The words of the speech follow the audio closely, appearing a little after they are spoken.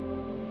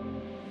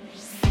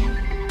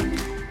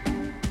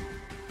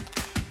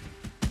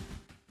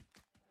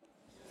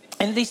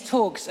In these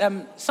talks,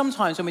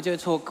 sometimes when we do a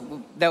talk,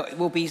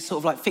 we'll be sort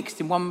of like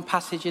fixed in one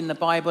passage in the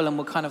Bible and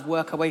we'll kind of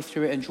work our way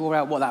through it and draw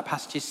out what that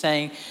passage is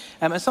saying.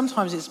 And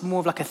sometimes it's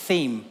more of like a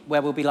theme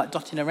where we'll be like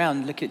dotting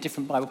around, looking at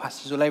different Bible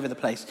passages all over the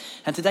place.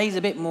 And today's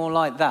a bit more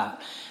like that.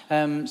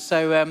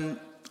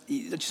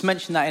 I just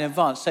mentioned that in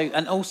advance. So,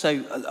 and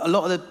also, a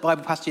lot of the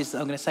Bible passages that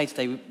I'm going to say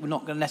today, we're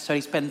not going to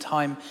necessarily spend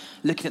time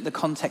looking at the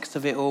context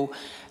of it all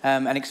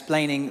and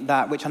explaining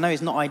that, which I know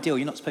is not ideal.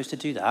 You're not supposed to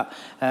do that.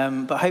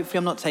 But hopefully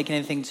I'm not taking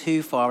anything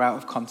too far out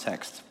of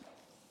context.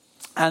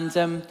 And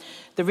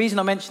the reason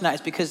I mention that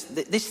is because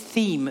this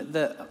theme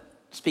that I'm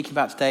speaking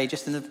about today,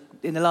 just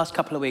in the last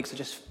couple of weeks, I've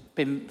just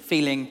been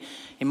feeling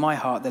in my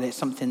heart that it's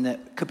something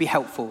that could be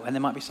helpful, and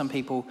there might be some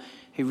people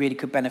who really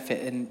could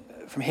benefit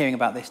from hearing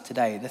about this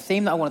today. The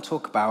theme that I want to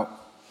talk about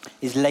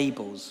is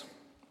labels.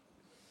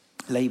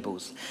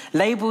 Labels.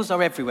 Labels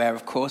are everywhere,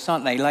 of course,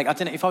 aren't they? Like, I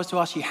don't know, if I was to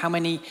ask you how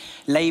many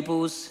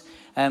labels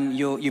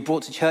you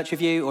brought to church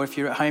with you, or if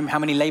you're at home, how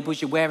many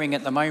labels you're wearing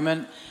at the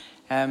moment.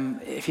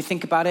 If you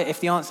think about it, if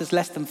the answer is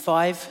less than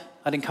 5,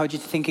 I'd encourage you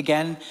to think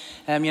again.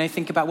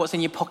 Think about what's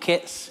in your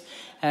pockets,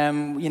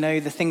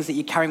 the things that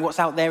you're carrying, what's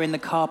out there in the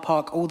car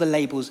park, all the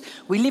labels.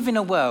 We live in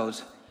a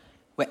world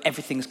where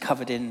everything's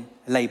covered in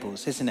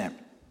labels, isn't it?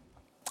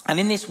 And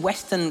in this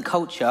Western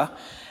culture,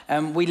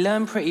 we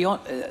learn pretty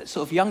sort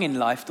of young in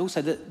life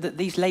also that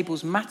these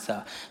labels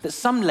matter, that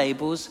some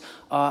labels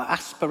are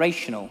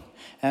aspirational.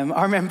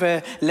 I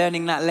remember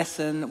learning that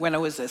lesson when I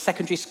was at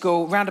secondary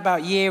school, around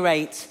about year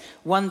 8.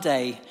 One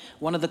day,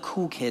 one of the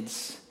cool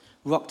kids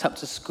rocked up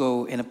to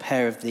school in a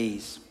pair of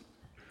these.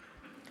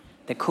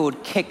 They're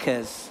called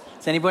Kickers.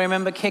 Does anybody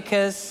remember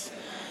Kickers?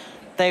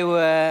 They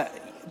were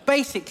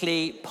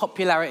basically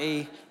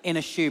popularity in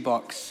a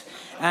shoebox.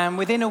 And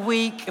within a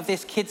week of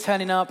this kid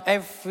turning up,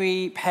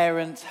 every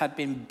parent had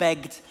been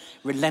begged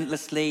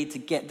relentlessly to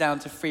get down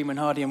to Freeman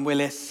Hardy and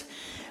Willis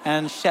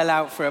and shell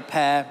out for a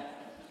pair.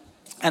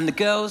 And the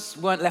girls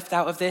weren't left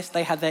out of this.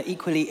 They had their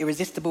equally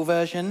irresistible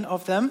version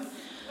of them.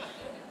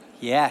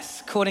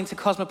 Yes, according to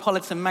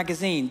Cosmopolitan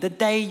magazine, the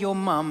day your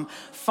mum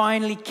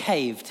finally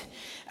caved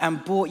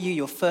and bought you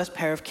your first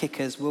pair of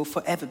Kickers will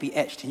forever be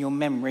etched in your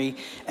memory.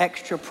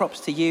 Extra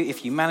props to you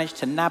if you manage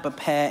to nab a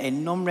pair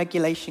in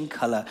non-regulation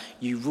colour,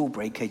 you rule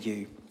breaker,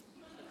 you.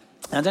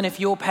 I don't know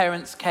if your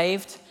parents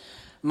caved.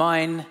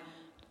 Mine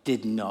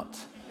did not.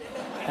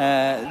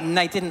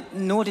 They didn't,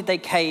 nor did they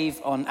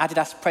cave on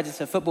Adidas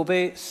Predator football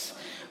boots,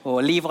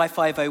 or Levi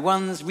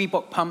 501s,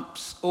 Reebok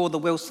pumps, or the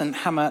Wilson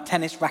Hammer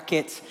tennis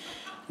racket.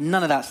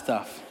 None of that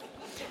stuff.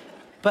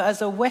 But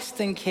as a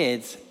Western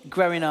kid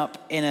growing up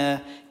in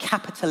a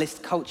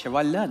capitalist culture,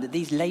 I learned that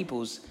these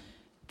labels,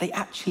 they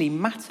actually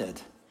mattered.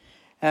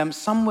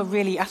 Some were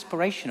really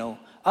aspirational,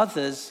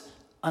 others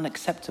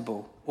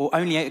unacceptable, or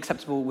only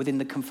acceptable within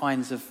the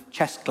confines of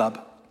chess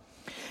club.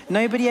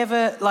 Nobody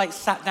ever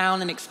sat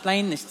down and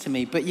explained this to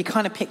me, but you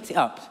kind of picked it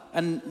up.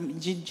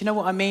 And do you know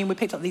what I mean? We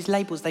picked up these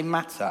labels, they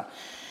matter.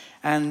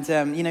 And,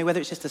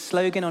 whether it's just a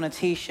slogan on a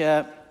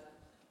T-shirt,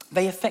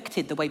 they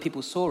affected the way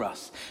people saw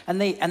us. And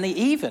they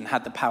even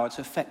had the power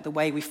to affect the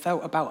way we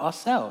felt about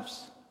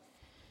ourselves.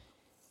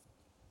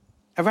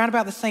 Around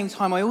about the same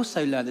time, I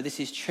also learned that this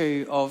is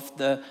true of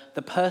the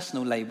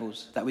personal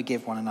labels that we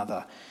give one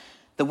another.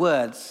 The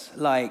words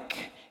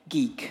like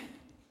geek,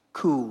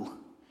 cool,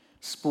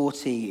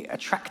 sporty,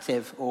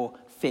 attractive, or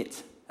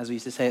fit, as we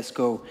used to say at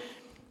school.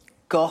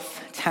 Goth,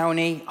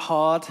 towny,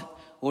 hard,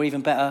 or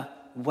even better,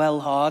 well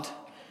hard.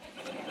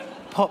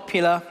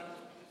 Popular.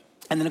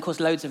 And then, of course,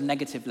 loads of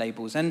negative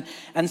labels. And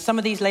some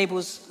of these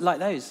labels, like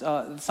those,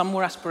 some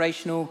were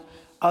aspirational,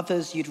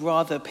 others you'd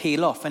rather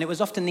peel off. And it was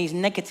often these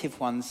negative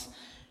ones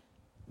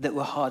that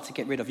were hard to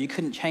get rid of. You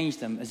couldn't change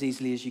them as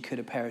easily as you could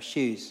a pair of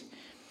shoes.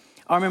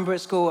 I remember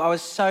at school, I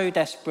was so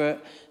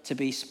desperate to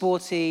be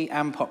sporty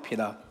and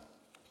popular.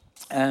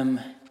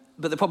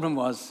 But the problem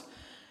was,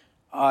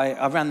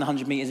 I ran the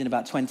 100 metres in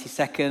about 20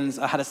 seconds.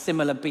 I had a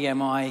similar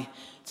BMI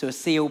to a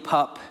seal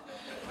pup.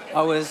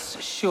 I was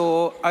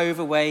short,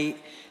 overweight.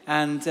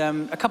 And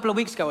a couple of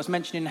weeks ago, I was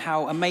mentioning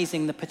how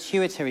amazing the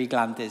pituitary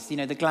gland is,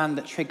 the gland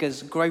that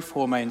triggers growth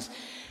hormones.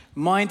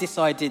 Mine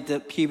decided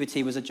that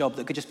puberty was a job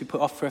that could just be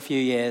put off for a few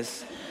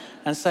years.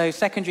 And so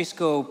secondary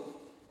school,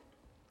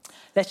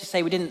 let's just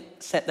say we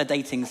didn't set the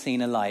dating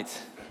scene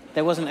alight.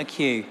 There wasn't a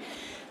queue.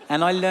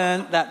 And I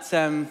learned that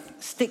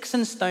sticks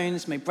and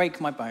stones may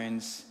break my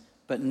bones,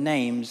 but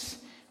names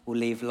will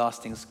leave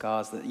lasting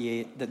scars that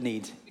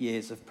need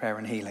years of prayer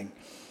and healing.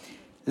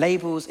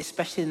 Labels,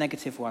 especially the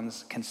negative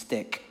ones, can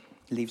stick,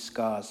 leave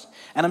scars.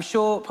 And I'm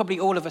sure probably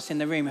all of us in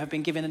the room have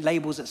been given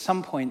labels at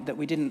some point that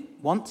we didn't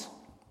want.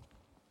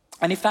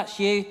 And if that's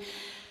you,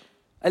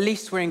 at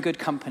least we're in good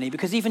company,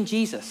 because even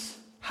Jesus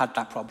had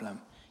that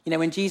problem.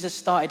 When Jesus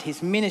started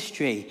his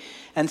ministry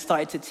and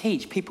started to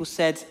teach, people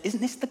said,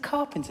 "Isn't this the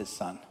carpenter's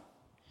son?"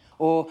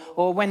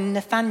 Or when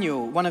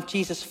Nathanael, one of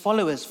Jesus'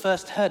 followers,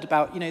 first heard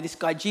about, this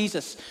guy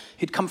Jesus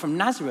who'd come from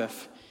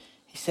Nazareth,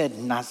 he said,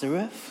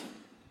 "Nazareth?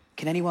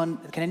 Can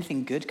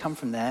anything good come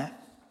from there?"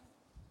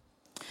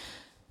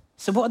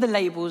 So what are the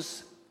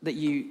labels that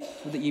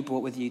you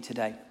brought with you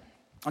today.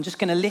 I'm just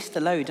going to list a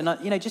load,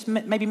 and just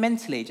maybe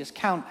mentally, just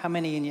count how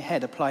many in your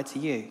head apply to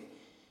you.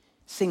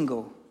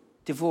 Single,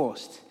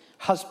 divorced,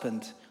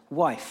 husband,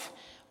 wife,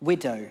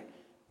 widow,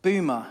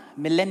 boomer,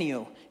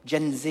 millennial,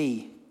 Gen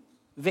Z,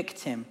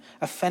 victim,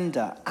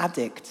 offender,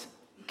 addict,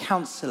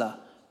 counselor,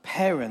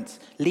 parent,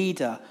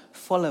 leader,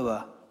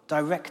 follower,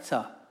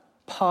 director,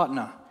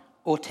 partner,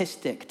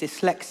 autistic,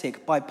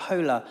 dyslexic,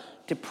 bipolar,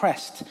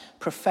 depressed,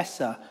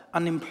 professor,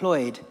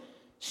 unemployed,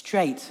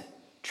 straight,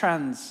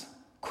 trans,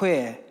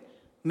 queer,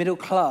 middle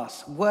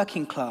class,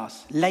 working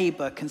class,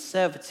 Labour,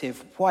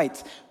 Conservative,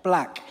 white,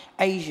 black,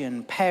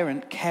 Asian,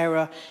 parent,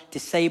 carer,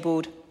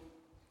 disabled,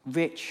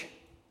 rich,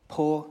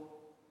 poor.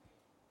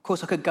 Of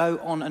course, I could go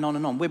on and on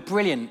and on. We're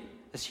brilliant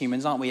as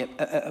humans, aren't we,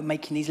 at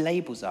making these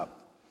labels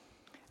up.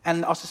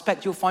 And I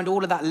suspect you'll find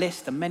all of that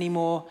list and many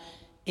more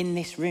in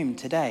this room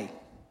today.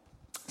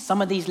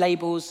 Some of these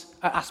labels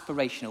are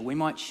aspirational. We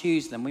might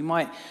choose them. We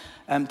might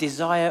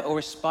desire or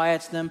aspire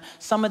to them.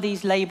 Some of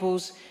these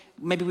labels,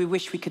 maybe we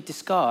wish we could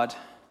discard.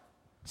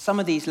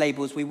 Some of these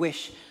labels, we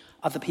wish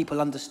other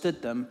people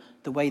understood them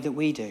the way that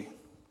we do.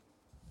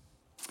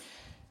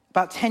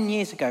 About 10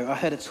 years ago, I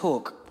heard a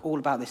talk all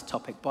about this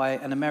topic by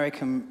an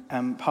American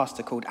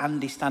pastor called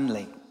Andy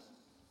Stanley.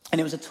 And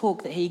it was a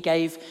talk that he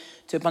gave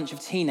to a bunch of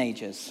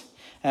teenagers,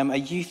 a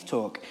youth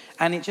talk.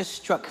 And it just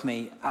struck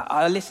me.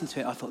 I listened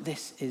to it, I thought,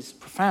 this is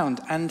profound.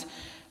 And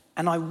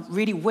I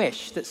really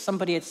wish that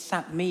somebody had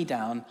sat me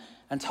down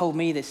and told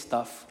me this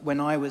stuff when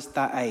I was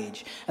that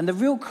age. And the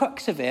real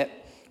crux of it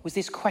was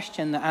this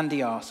question that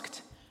Andy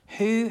asked: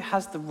 who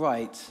has the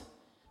right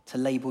to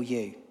label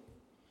you?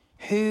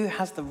 Who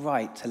has the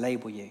right to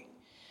label you?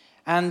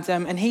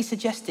 And he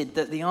suggested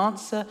that the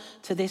answer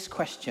to this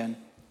question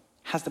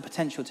has the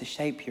potential to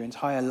shape your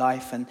entire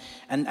life,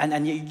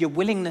 and your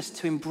willingness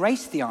to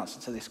embrace the answer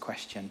to this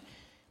question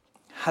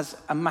has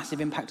a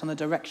massive impact on the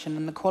direction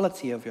and the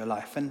quality of your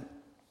life.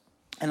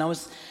 And I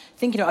was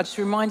thinking, I just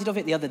reminded of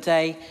it the other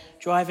day,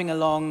 driving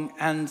along,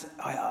 and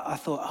I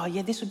thought, oh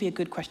yeah, this would be a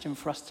good question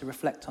for us to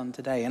reflect on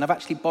today. And I've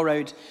actually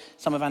borrowed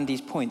some of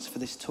Andy's points for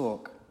this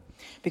talk.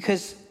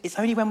 Because it's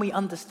only when we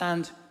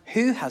understand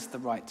who has the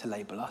right to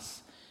label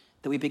us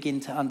that we begin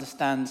to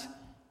understand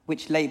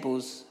which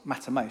labels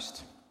matter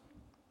most.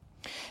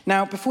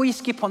 Now, before you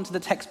skip on to the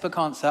textbook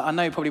answer, I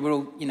know probably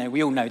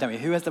we all know, don't we?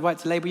 Who has the right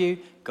to label you?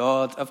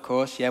 God, of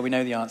course. Yeah, we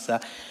know the answer.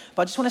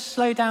 But I just want to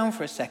slow down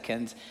for a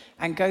second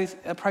and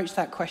approach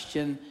that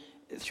question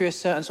through a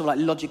certain sort of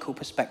like logical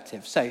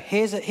perspective. So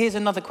here's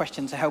another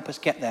question to help us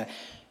get there.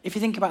 If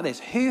you think about this,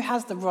 who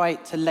has the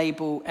right to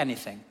label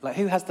anything? Like,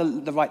 who has the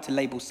right to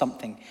label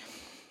something?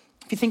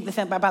 If you think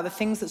about the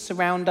things that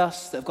surround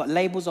us, that have got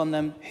labels on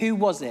them, who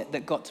was it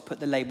that got to put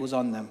the labels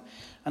on them?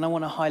 And I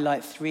want to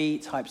highlight three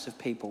types of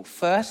people.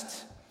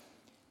 First,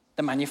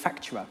 the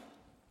manufacturer.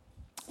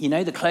 You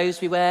know, the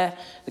clothes we wear,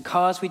 the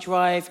cars we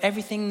drive,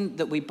 everything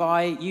that we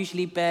buy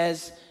usually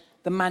bears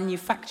the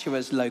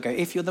manufacturer's logo.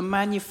 If you're the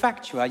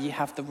manufacturer, you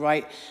have the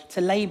right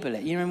to label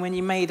it. You know, when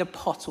you made a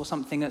pot or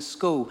something at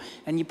school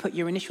and you put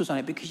your initials on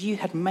it because you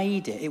had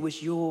made it, it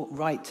was your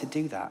right to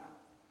do that.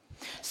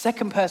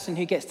 Second person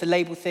who gets to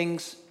label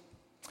things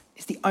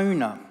is the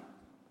owner.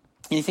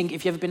 And you think,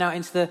 if you've ever been out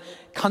into the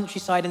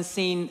countryside and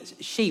seen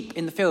sheep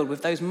in the field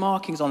with those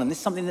markings on them, this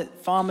is something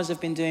that farmers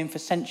have been doing for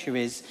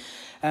centuries,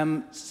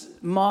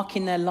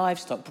 marking their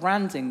livestock,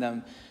 branding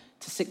them,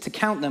 to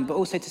count them, but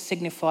also to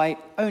signify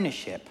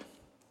ownership,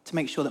 to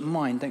make sure that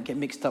mine don't get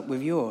mixed up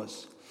with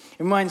yours.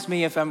 It reminds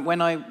me of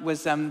when I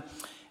was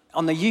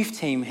on the youth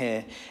team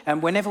here,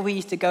 and whenever we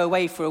used to go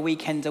away for a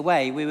weekend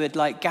away, we would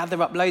gather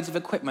up loads of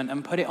equipment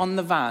and put it on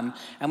the van,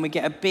 and we'd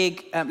get a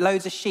big,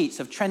 loads of sheets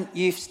of Trent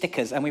Youth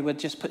stickers, and we would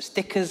just put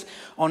stickers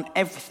on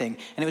everything.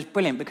 And it was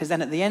brilliant, because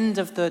then at the end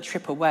of the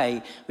trip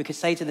away, we could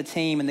say to the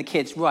team and the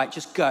kids, right,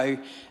 just go,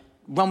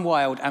 run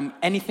wild, and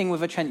anything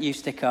with a Trent Youth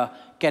sticker,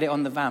 get it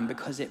on the van,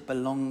 because it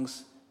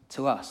belongs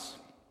to us.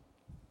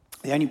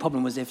 The only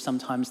problem was if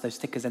sometimes those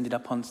stickers ended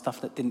up on stuff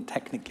that didn't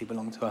technically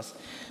belong to us.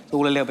 It's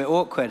all a little bit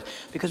awkward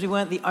because we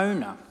weren't the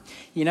owner.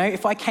 You know,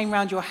 if I came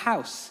round your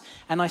house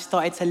and I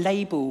started to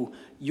label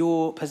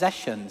your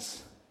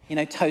possessions, you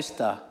know,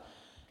 toaster,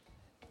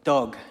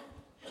 dog,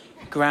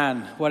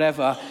 gran,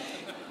 whatever,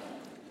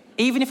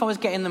 even if I was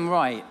getting them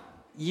right,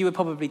 you would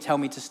probably tell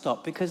me to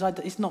stop because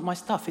it's not my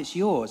stuff, it's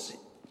yours.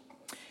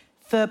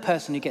 Third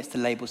person who gets to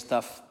label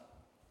stuff,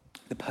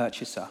 the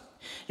purchaser.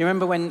 You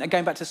remember when,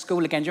 going back to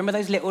school again, do you remember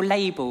those little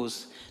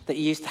labels that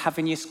you used to have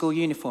in your school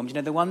uniforms? You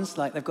know, the ones,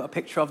 they've got a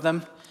picture of them?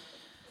 Do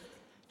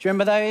you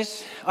remember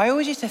those? I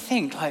always used to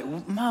think,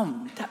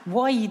 Mum,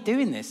 why are you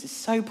doing this? It's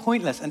so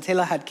pointless, until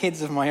I had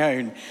kids of my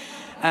own.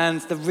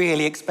 And the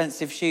really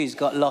expensive shoes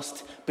got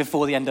lost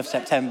before the end of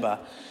September.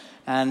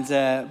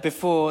 And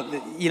before,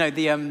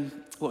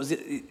 what was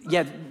it?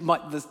 Yeah,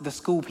 the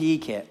school PE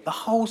kit. The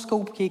whole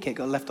school PE kit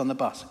got left on the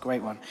bus. A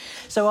great one.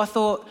 So I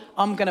thought,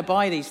 I'm going to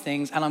buy these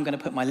things and I'm going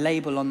to put my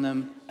label on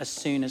them as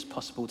soon as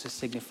possible to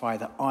signify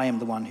that I am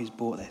the one who's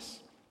bought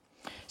this.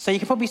 So you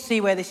can probably see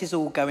where this is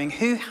all going.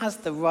 Who has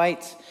the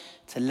right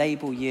to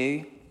label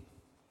you?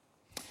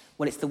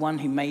 Well, it's the one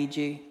who made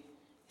you,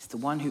 it's the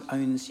one who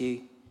owns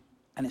you,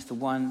 and it's the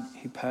one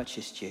who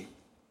purchased you.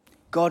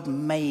 God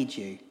made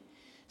you.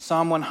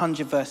 Psalm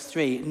 100 verse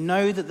 3,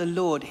 know that the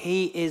Lord,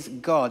 he is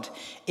God.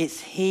 It's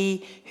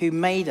he who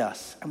made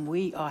us, and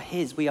we are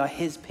his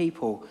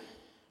people.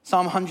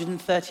 Psalm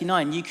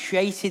 139, you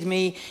created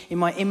me in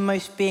my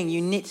inmost being.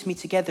 You knit me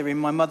together in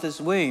my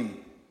mother's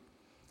womb.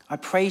 I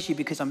praise you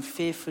because I'm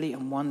fearfully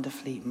and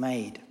wonderfully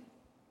made.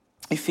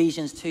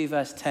 Ephesians 2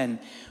 verse 10,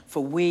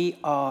 for we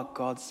are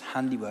God's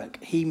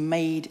handiwork. He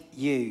made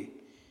you.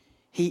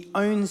 He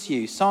owns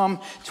you. Psalm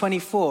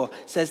 24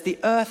 says, the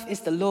earth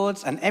is the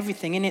Lord's and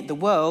everything in it, the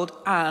world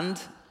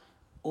and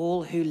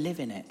all who live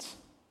in it.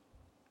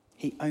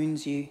 He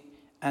owns you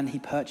and he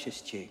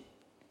purchased you.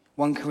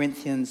 1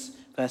 Corinthians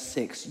verse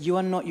 6, you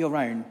are not your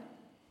own.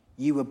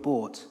 You were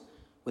bought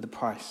with a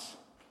price.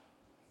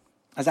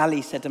 As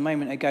Ali said a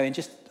moment ago, in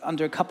just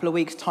under a couple of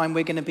weeks' time,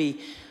 we're going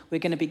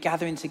to be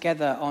gathering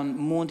together on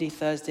Maundy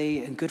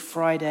Thursday and Good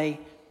Friday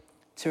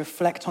to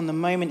reflect on the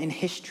moment in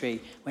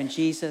history when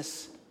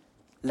Jesus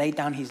laid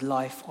down his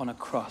life on a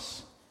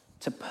cross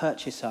to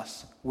purchase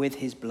us with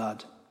his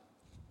blood.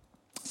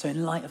 So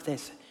in light of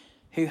this,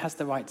 who has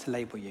the right to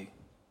label you?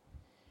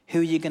 Who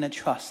are you going to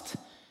trust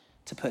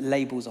to put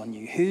labels on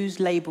you?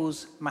 Whose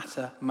labels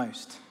matter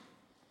most?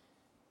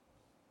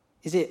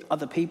 Is it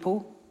other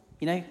people?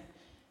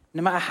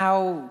 No matter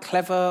how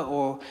clever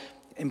or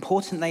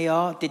important they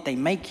are, did they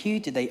make you?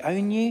 Did they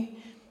own you?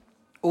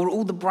 Or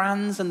all the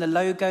brands and the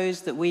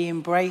logos that we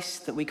embrace,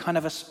 that we kind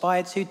of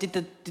aspire to, did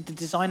the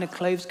designer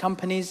clothes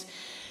companies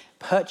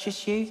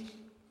purchase you?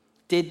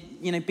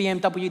 Did,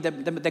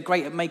 BMW, they're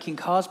great at making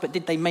cars, but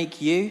did they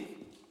make you?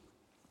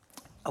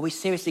 Are we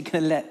seriously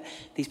going to let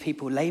these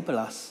people label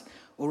us?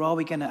 Or are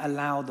we going to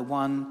allow the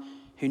one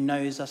who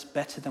knows us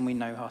better than we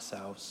know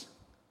ourselves?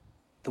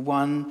 The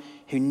one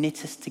who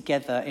knit us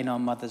together in our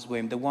mother's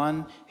womb, the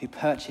one who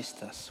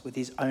purchased us with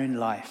his own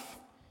life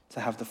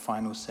to have the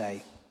final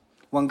say.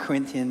 1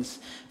 Corinthians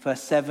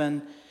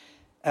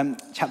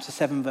chapter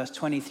 7, verse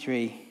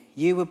 23,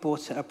 you were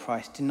bought at a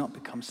price, do not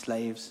become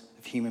slaves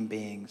of human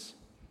beings.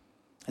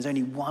 There's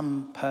only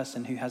one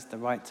person who has the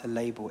right to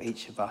label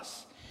each of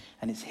us,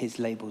 and it's his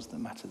labels that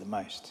matter the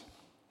most.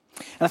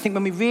 And I think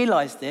when we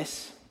realize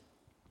this,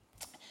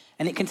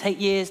 and it can take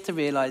years to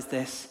realize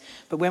this,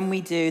 but when we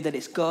do, that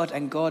it's God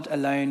and God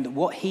alone, that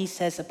what he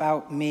says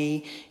about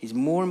me is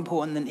more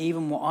important than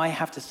even what I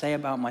have to say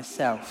about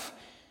myself,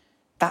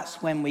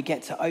 that's when we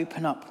get to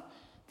open up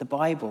the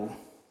Bible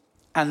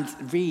and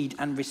read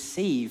and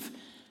receive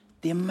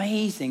the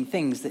amazing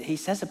things that he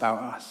says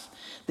about us.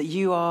 That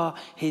you are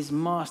his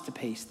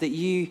masterpiece, that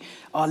you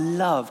are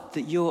loved,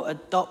 that you're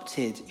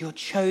adopted, you're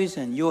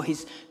chosen, you're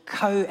his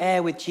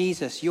co-heir with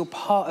Jesus, you're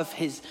part of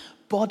his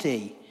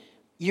body.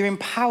 You're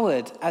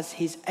empowered as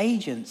his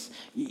agents.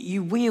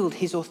 You wield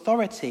his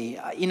authority.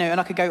 And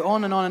I could go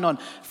on and on and on.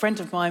 A friend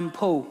of mine,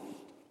 Paul,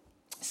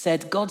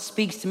 said, God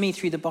speaks to me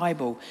through the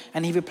Bible,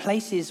 and he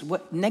replaces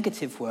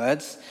negative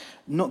words,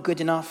 not good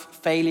enough,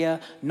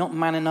 failure, not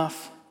man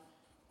enough,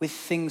 with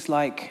things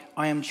like,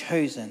 I am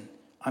chosen,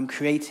 I'm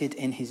created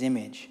in his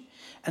image.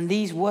 And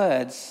these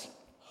words,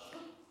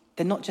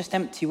 they're not just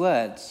empty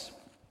words.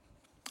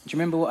 Do you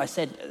remember what I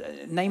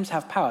said? Names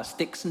have power.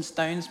 Sticks and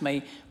stones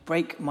may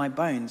break my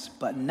bones,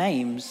 but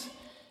names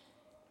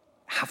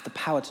have the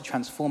power to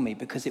transform me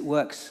because it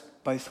works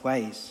both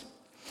ways.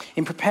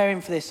 In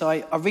preparing for this,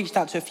 I reached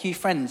out to a few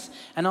friends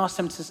and asked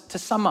them to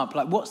sum up,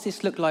 what's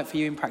this look like for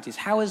you in practice?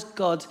 How has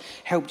God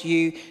helped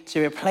you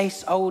to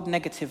replace old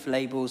negative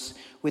labels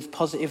with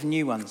positive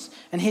new ones?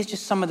 And here's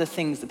just some of the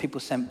things that people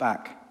sent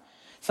back.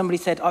 Somebody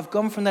said, I've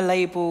gone from the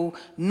label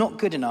not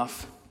good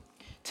enough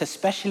to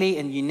specially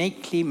and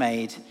uniquely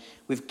made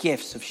with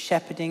gifts of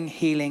shepherding,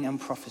 healing, and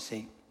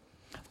prophecy.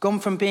 I've gone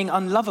from being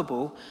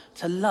unlovable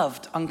to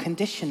loved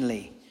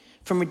unconditionally,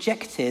 from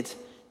rejected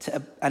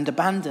and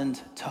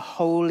abandoned to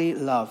wholly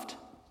loved.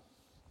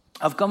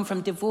 I've gone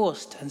from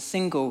divorced and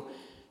single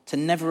to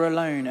never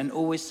alone and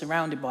always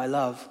surrounded by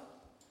love.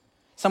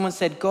 Someone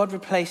said, God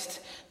replaced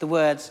the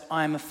words,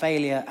 I am a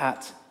failure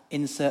at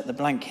insert the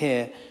blank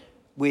here,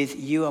 with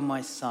you are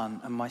my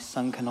son and my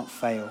son cannot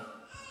fail.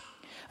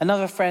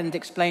 Another friend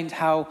explained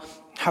how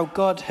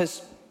God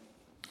has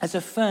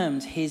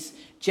affirmed his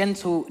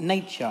gentle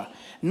nature,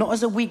 not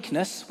as a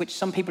weakness, which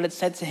some people had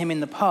said to him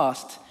in the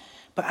past,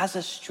 but as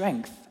a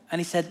strength.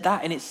 And he said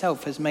that in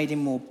itself has made him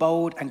more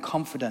bold and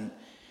confident.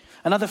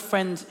 Another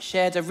friend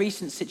shared a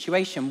recent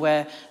situation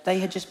where they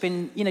had just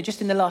been,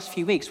 just in the last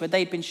few weeks, where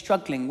they'd been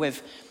struggling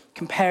with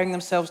comparing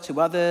themselves to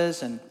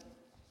others and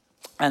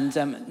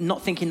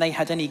not thinking they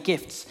had any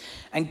gifts.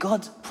 And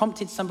God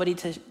prompted somebody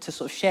to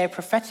sort of share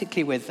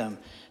prophetically with them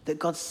that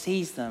God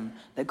sees them,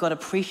 that God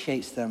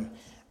appreciates them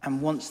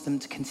and wants them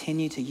to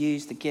continue to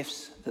use the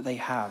gifts that they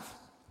have.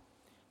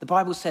 The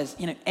Bible says,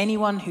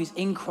 anyone who's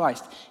in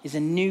Christ is a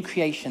new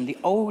creation. The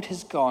old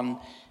has gone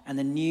and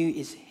the new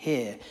is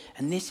here.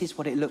 And this is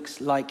what it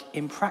looks like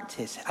in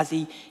practice as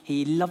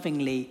he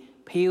lovingly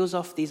peels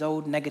off these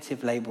old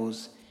negative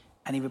labels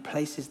and he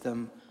replaces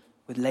them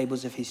with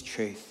labels of his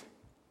truth.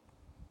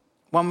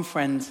 One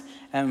friend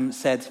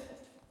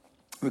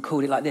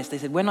recalled it like this. They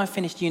said, when I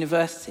finished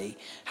university,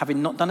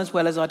 having not done as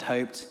well as I'd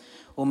hoped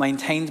or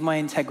maintained my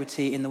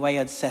integrity in the way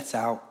I'd set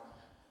out,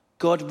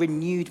 God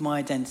renewed my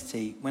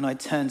identity when I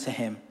turned to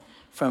him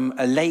from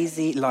a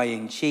lazy,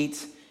 lying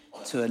cheat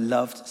to a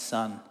loved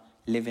son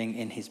living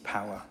in his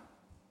power.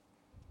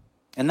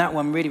 And that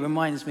one really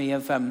reminds me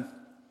of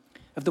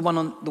the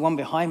one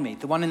behind me,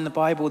 the one in the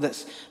Bible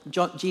that's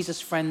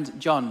Jesus' friend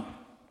John,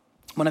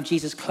 one of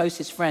Jesus'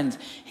 closest friends.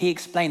 He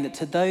explained that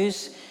to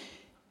those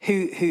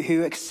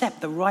who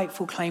accept the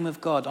rightful claim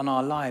of God on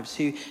our lives,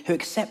 who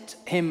accept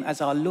him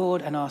as our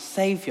Lord and our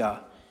Saviour,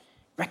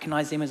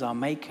 recognize him as our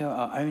maker,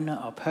 our owner,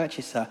 our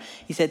purchaser.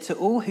 He said, to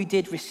all who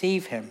did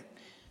receive him,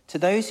 to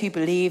those who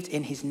believed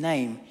in his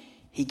name,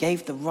 he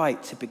gave the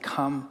right to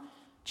become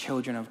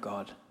children of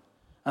God.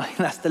 I think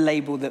that's the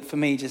label that for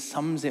me just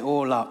sums it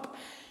all up.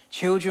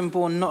 Children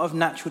born not of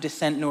natural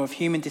descent nor of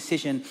human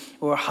decision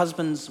or a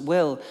husband's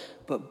will,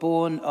 but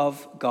born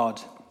of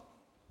God.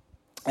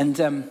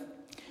 And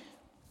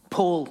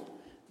Paul,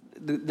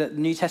 the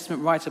New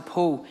Testament writer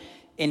Paul,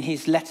 in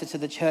his letter to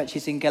the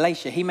churches in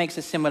Galatia, he makes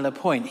a similar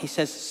point. He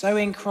says, so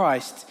in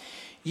Christ,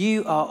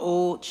 you are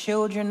all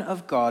children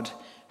of God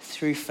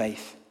through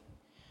faith.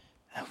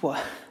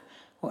 What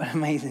an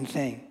amazing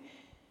thing.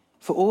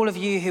 For all of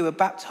you who are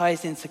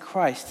baptized into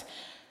Christ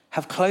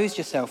have clothed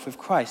yourself with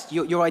Christ.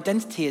 Your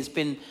identity has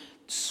been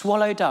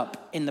swallowed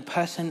up in the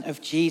person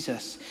of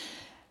Jesus.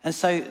 And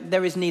so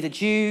there is neither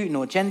Jew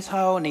nor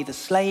Gentile, neither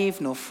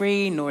slave nor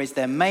free, nor is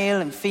there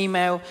male and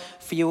female,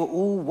 for you are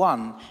all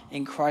one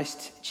in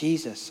Christ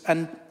Jesus.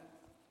 And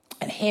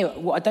here,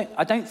 what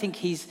I don't think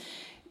he's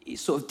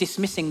sort of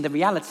dismissing the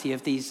reality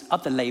of these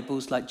other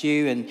labels like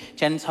Jew and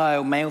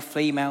Gentile, male,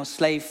 female,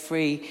 slave,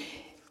 free.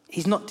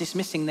 He's not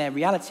dismissing their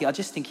reality. I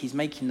just think he's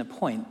making the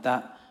point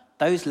that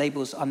those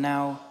labels are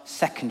now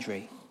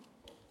secondary.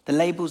 The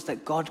labels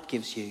that God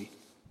gives you,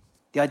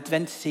 the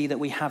identity that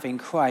we have in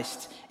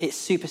Christ, it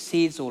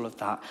supersedes all of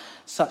that,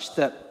 such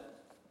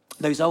that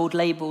those old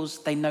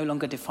labels, they no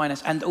longer define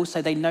us. And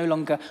also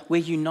we're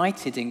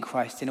united in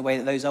Christ in a way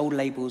that those old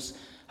labels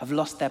have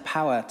lost their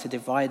power to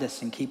divide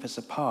us and keep us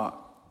apart.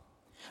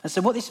 And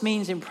so what this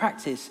means in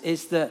practice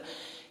is that,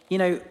 do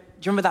you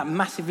remember that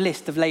massive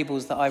list of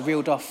labels that I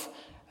reeled off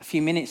a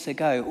few minutes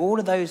ago? All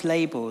of those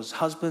labels,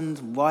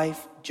 husband,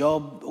 wife,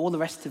 job, all the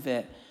rest of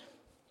it,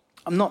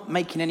 I'm not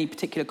making any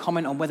particular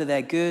comment on whether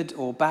they're good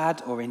or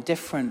bad or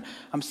indifferent.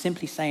 I'm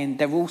simply saying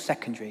they're all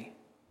secondary.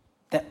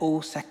 They're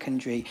all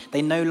secondary.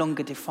 They no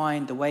longer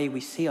define the way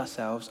we see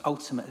ourselves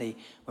ultimately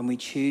when we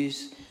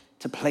choose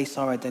to place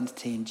our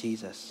identity in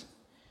Jesus.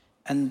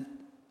 And,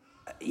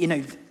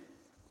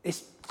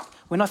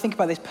 when I think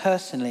about this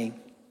personally,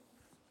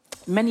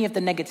 many of the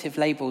negative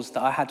labels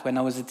that I had when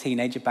I was a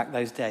teenager back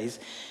those days,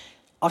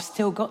 I've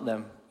still got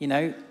them,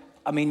 you're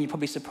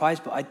probably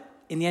surprised, but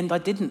in the end, I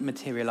didn't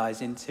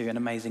materialize into an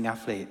amazing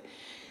athlete.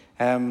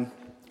 I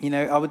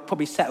would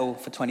probably settle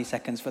for 20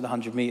 seconds for the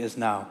 100 meters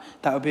now.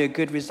 That would be a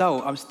good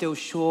result. I'm still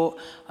short.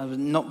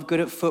 I'm not good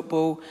at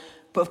football.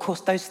 But of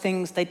course, those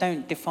things, they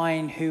don't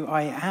define who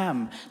I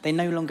am. They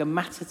no longer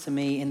matter to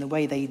me in the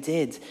way they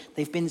did.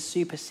 They've been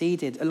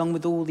superseded, along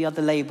with all the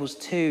other labels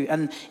too.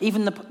 And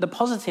even the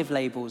positive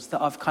labels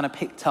that I've kind of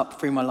picked up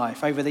through my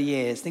life over the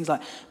years. Things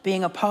like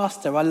being a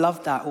pastor, I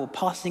loved that. Or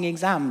passing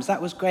exams,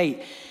 that was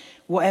great.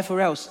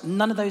 Whatever else,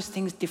 none of those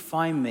things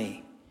define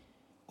me.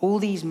 All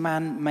these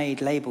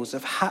man-made labels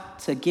have had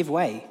to give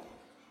way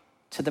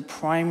to the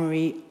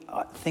primary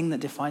thing that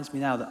defines me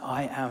now, that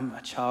I am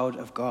a child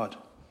of God.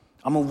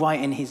 I'm all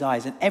right in his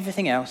eyes, and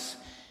everything else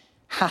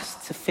has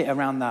to fit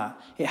around that.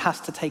 It has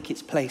to take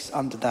its place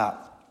under that.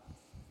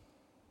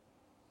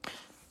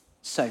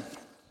 So,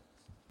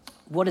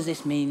 what does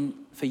this mean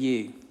for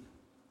you?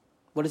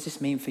 What does this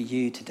mean for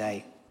you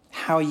today?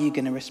 How are you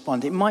going to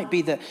respond? It might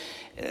be that,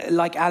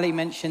 like Ali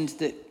mentioned,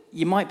 that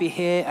you might be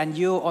here and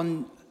you're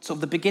on sort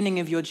of the beginning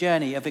of your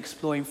journey of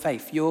exploring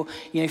faith. You're,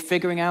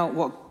 figuring out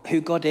who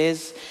God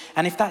is.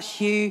 And if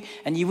that's you,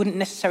 and you wouldn't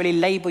necessarily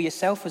label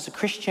yourself as a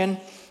Christian,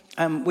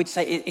 we'd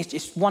say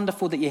it's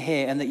wonderful that you're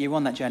here and that you're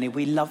on that journey.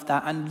 We love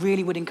that, and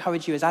really would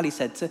encourage you, as Ali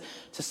said, to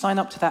sign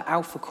up to that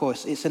Alpha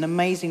course. It's an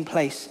amazing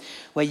place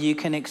where you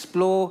can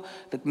explore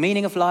the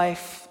meaning of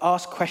life,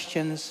 ask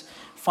questions,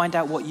 find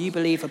out what you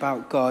believe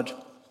about God.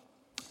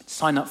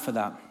 Sign up for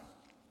that.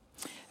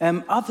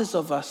 Others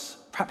of us,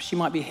 perhaps you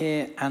might be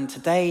here, and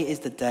today is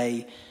the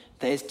day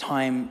that it's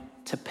time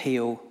to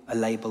peel a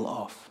label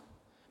off.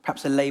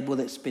 Perhaps a label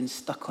that's been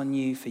stuck on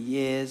you for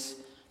years,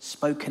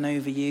 spoken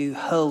over you,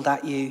 hurled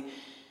at you.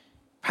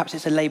 Perhaps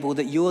it's a label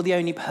that you're the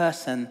only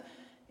person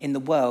in the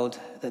world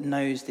that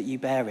knows that you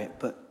bear it,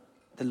 but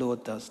the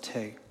Lord does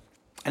too.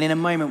 And in a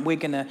moment, we're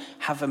going to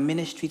have a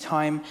ministry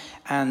time,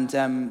 and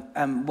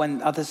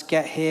when others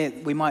get here,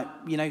 we might,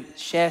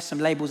 share some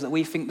labels that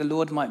we think the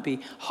Lord might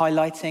be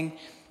highlighting.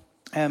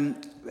 And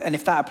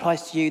if that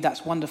applies to you,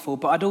 that's wonderful.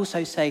 But I'd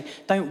also say,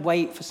 don't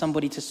wait for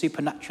somebody to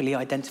supernaturally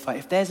identify.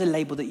 If there's a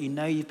label that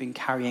you've been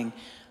carrying,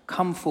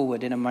 come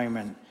forward in a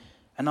moment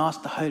and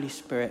ask the Holy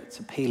Spirit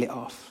to peel it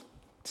off.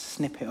 to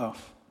snip it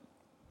off.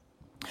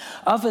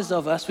 Others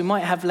of us, we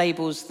might have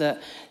labels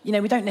that, we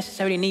don't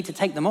necessarily need to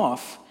take them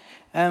off,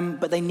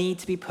 but they need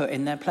to be put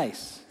in their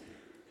place.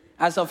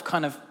 As I've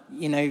kind of,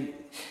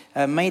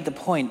 made the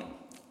point,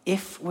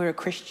 if we're a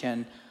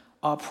Christian,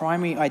 our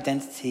primary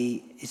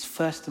identity is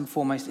first and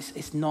foremost,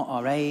 it's not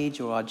our age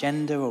or our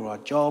gender or our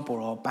job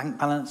or our bank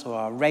balance or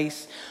our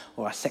race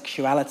or our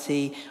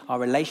sexuality, our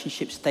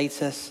relationship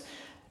status.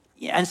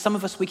 And some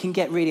of us, we can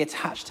get really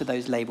attached to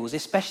those labels,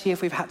 especially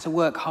if we've had to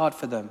work hard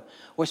for them,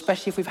 or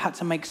especially if we've had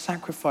to make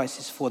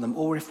sacrifices for them,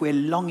 or if we're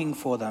longing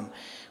for them.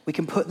 We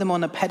can put them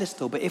on a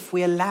pedestal, but if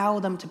we allow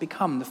them to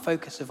become the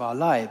focus of our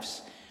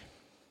lives,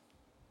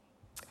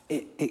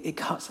 it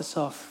cuts us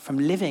off from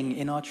living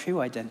in our true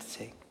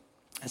identity.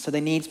 And so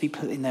they need to be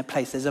put in their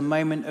place. There's a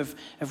moment of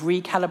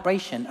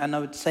recalibration, and I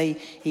would say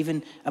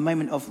even a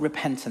moment of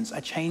repentance, a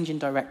change in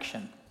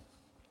direction.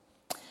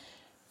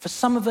 For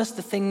some of us,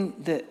 the thing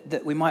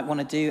that we might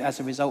want to do as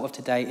a result of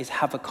today is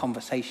have a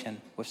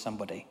conversation with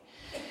somebody.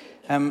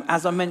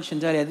 As I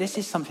mentioned earlier, this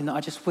is something that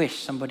I just wish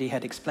somebody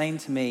had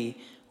explained to me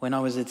when I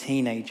was a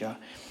teenager.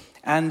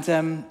 And,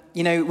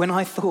 when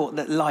I thought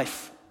that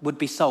life would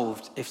be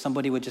solved if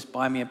somebody would just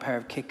buy me a pair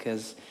of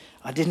kickers,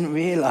 I didn't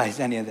realize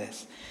any of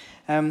this.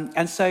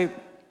 And so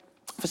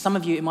for some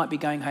of you, it might be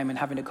going home and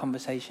having a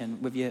conversation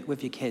with your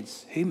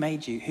kids. Who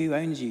made you? Who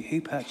owns you?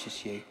 Who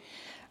purchased you?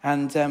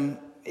 And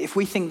if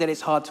we think that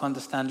it's hard to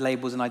understand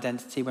labels and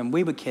identity when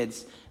we were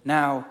kids,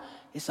 now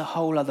it's a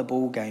whole other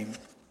ball game.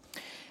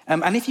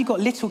 And if you've got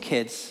little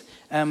kids,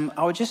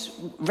 I would just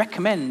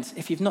recommend,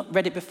 if you've not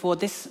read it before,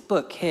 this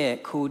book here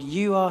called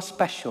You Are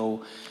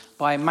Special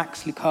by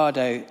Max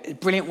Lucado. A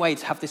brilliant way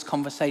to have this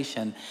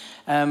conversation.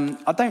 I'm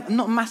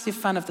not a massive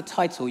fan of the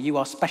title, You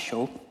Are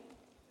Special,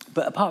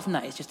 but apart from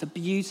that, it's just a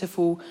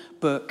beautiful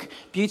book,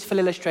 beautiful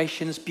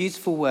illustrations,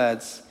 beautiful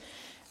words.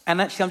 And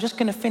actually, I'm just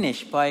going to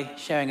finish by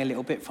sharing a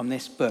little bit from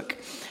this book.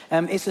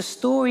 It's a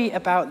story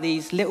about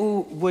these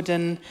little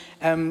wooden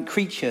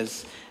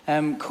creatures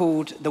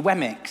called the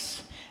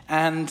Wemmicks.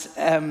 And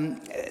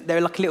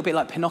they're like a little bit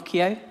like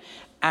Pinocchio.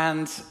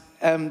 And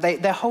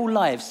their whole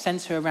lives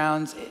center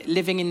around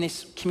living in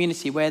this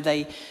community where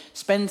they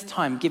spend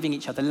time giving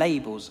each other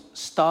labels,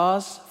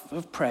 stars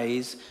of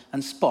praise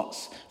and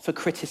spots for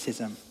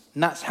criticism.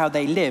 And that's how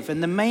they live.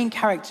 And the main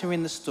character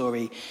in the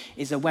story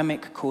is a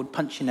Wemmick called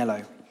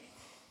Punchinello.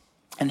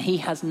 And he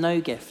has no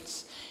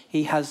gifts.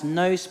 He has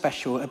no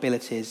special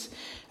abilities.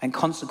 And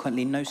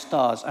consequently, no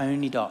stars,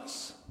 only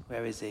dots.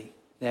 Where is he?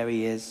 There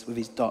he is with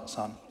his dots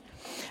on.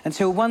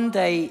 Until one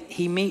day,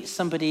 he meets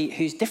somebody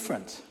who's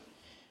different.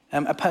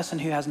 A person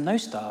who has no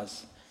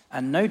stars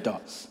and no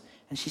dots.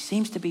 And she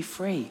seems to be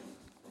free.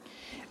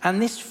 And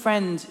this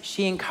friend,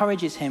 she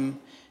encourages him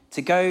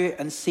to go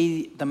and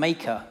see the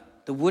maker,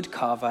 the wood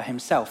carver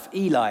himself,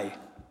 Eli,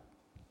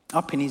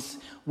 up in his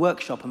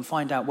workshop and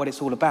find out what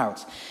it's all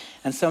about.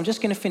 And so I'm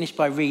just going to finish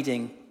by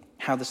reading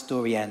how the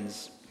story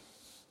ends.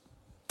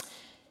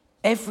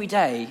 Every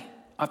day,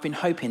 I've been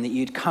hoping that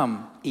you'd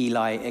come,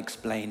 Eli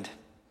explained.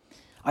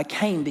 I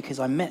came because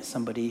I met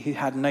somebody who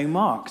had no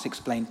marks,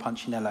 explained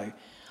Punchinello.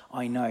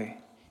 I know.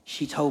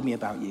 She told me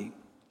about you.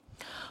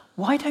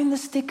 Why don't the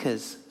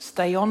stickers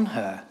stay on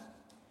her?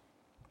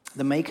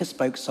 The maker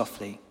spoke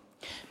softly.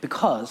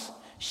 Because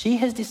she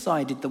has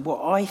decided that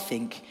what I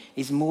think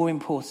is more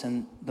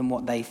important than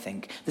what they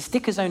think. The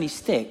stickers only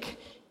stick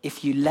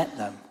if you let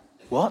them.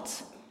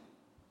 What?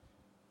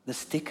 The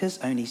stickers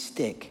only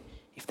stick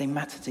if they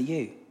matter to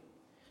you.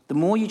 The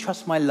more you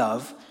trust my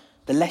love,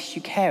 the less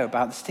you care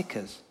about the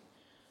stickers.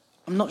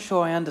 I'm not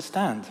sure I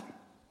understand.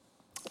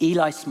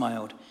 Eli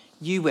smiled.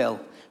 You will,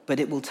 but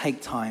it will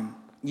take time.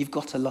 You've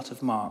got a lot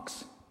of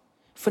marks.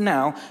 For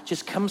now,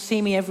 just come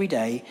see me every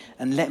day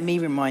and let me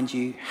remind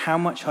you how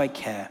much I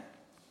care.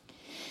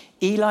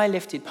 Eli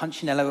lifted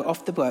Punchinello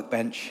off the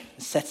workbench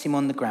and set him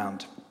on the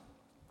ground.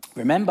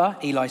 Remember,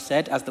 Eli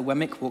said as the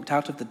Wemmick walked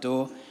out of the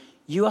door,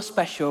 you are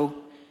special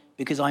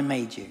because I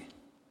made you,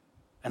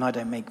 and I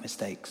don't make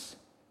mistakes.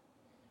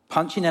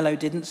 Punchinello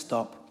didn't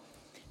stop,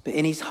 but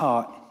in his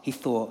heart he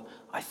thought,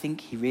 I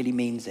think he really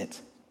means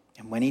it.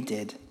 And when he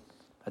did,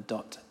 a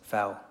dot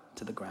fell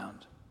to the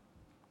ground.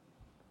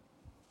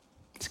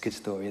 It's a good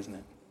story, isn't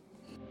it?